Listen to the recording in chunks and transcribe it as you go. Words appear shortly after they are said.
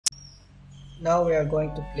Now we are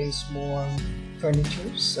going to place more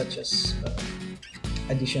furniture such as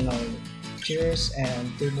additional chairs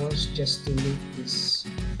and tables just to make this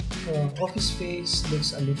office space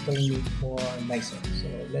looks a little bit more nicer. So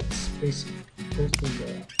let's go to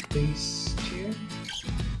the place chair.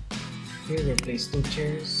 Here we'll place 2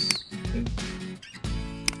 chairs. Okay.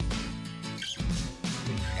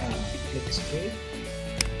 Click escape.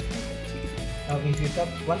 Now if you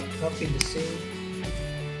want to copy the same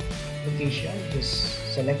location,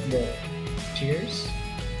 just select the chairs,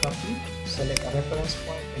 copy, select a reference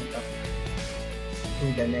point and copy to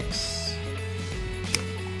the next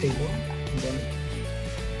table, and then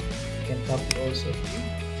you can copy also here.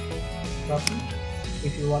 Copy.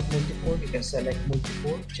 If you want multiple, you can select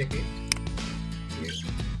multiple, check it here.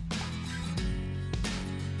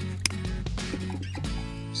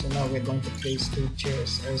 So now we're going to place 2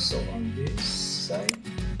 chairs also on this side.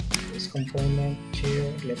 This component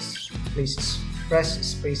chair, let's press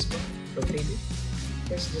spacebar, rotate it.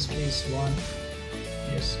 Let's just place 1.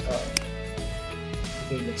 Yes,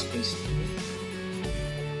 okay, let's place 2.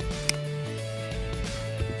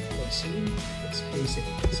 Let's see, let's place it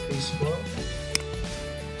spacebar.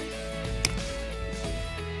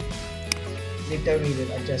 Later we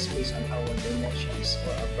will adjust based on our dimensions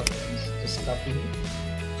or our properties. Just copy it.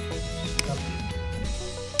 Copy.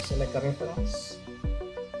 Select a reference.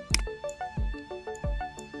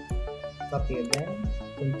 Copy again.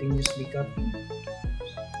 Continuously copy.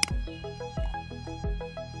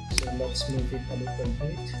 So let's move it a little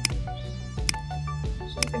bit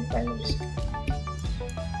so you can finally see.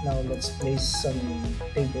 Now let's place some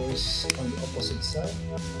tables on the opposite side.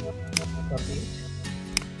 Copy it.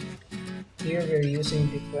 Here we're using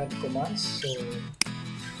different commands, so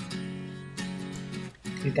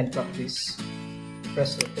you can practice.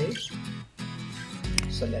 Press rotate,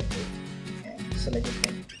 select it, and select it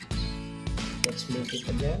again. Let's move it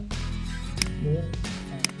again. Move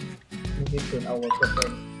and move it to our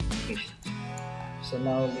preferred location. So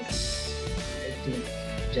now it's, I think,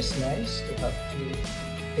 just nice to have 2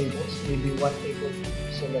 tables, maybe 1 table.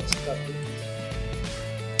 So let's copy.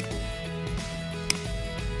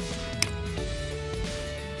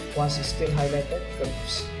 Once it's still highlighted,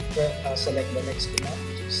 select the next command,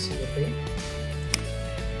 which is rotate.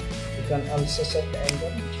 You can also set the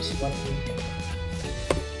angle, which is 180.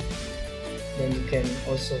 Then you can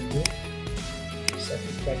also move, set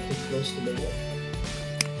it back to close to the wall.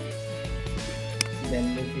 Then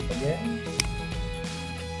move it again.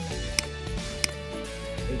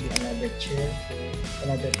 Maybe another chair for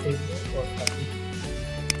another table or copy.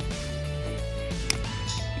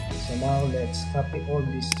 So now let's copy all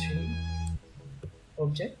these 3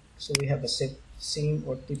 objects. So we have a same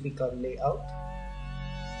or typical layout.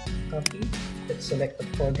 Copy. Let's select the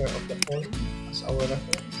border of the column as our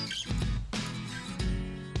reference.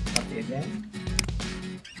 Copy again.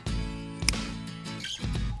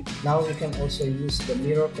 Now we can also use the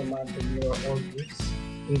mirror command to mirror all these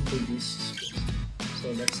into this space.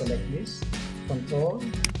 So let's select this. Control.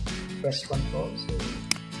 Press Control. So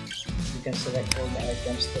you can select all the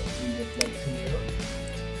items that we would like to mirror.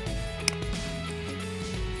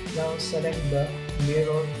 Now select the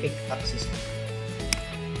mirror pick axis.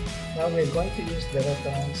 Now we're going to use the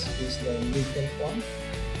reference is the middle point.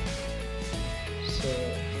 So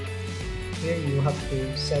here you have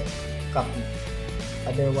to set copy.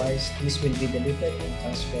 Otherwise this will be deleted and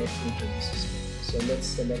transferred into the system. So let's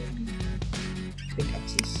select the pick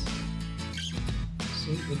axis.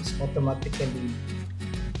 See, it's automatically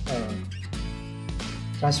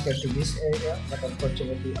transferred to this area, but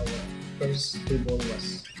unfortunately our first table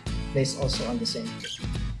was placed also on the same place.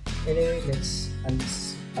 Anyway, let's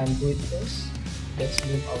undo it first. Let's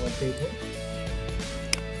move our table.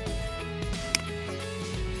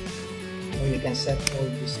 Now you can set all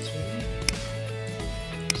these 3,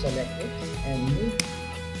 select it and move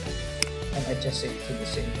and adjust it to the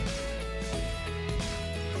same way.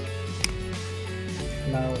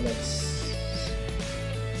 Now let's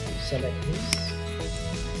select this.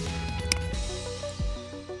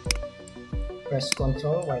 Press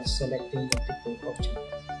Ctrl while selecting multiple objects.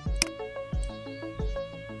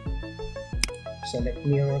 Select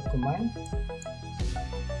mirror command.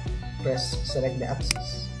 Select the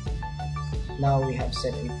axis. Now we have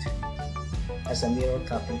set it as a mirror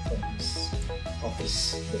copy for this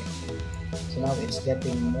office here. So now it's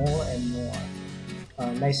getting more and more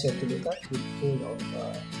nicer to look at, with full of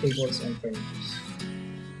tables and furniture.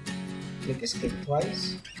 Click escape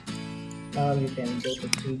twice. Now you can go to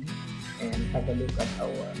 3D and have a look at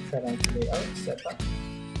our current layout setup.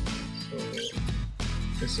 So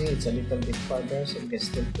you see it's a little bit farther, so we can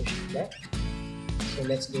still push it back. So So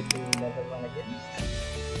let's go to level 1 again.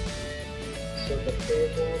 So the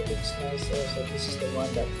table looks nicer. So this is the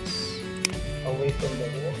one that is away from the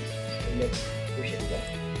wall. So let's push it back.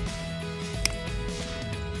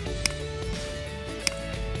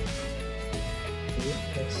 Okay,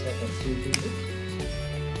 let's have a 3D look.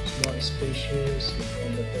 It's more spacious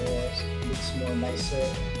between the doors. It looks more nicer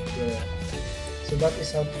here. So that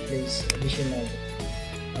is how to place additional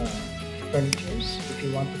furnitures if you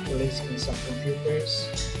want to place in some computers.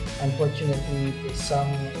 Unfortunately, some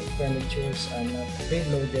furnitures are not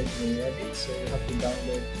preloaded in Revit, so you have to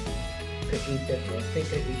download created or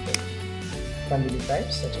pre-created family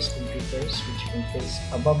types such as computers, which you can place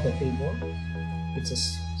above the table. It's a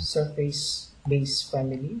surface-based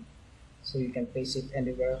family, so you can place it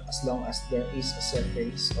anywhere as long as there is a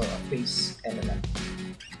surface or a face element.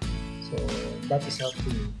 So that is how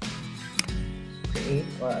to create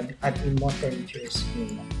or add in more furnitures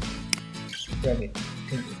in Revit.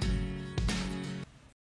 Thank you.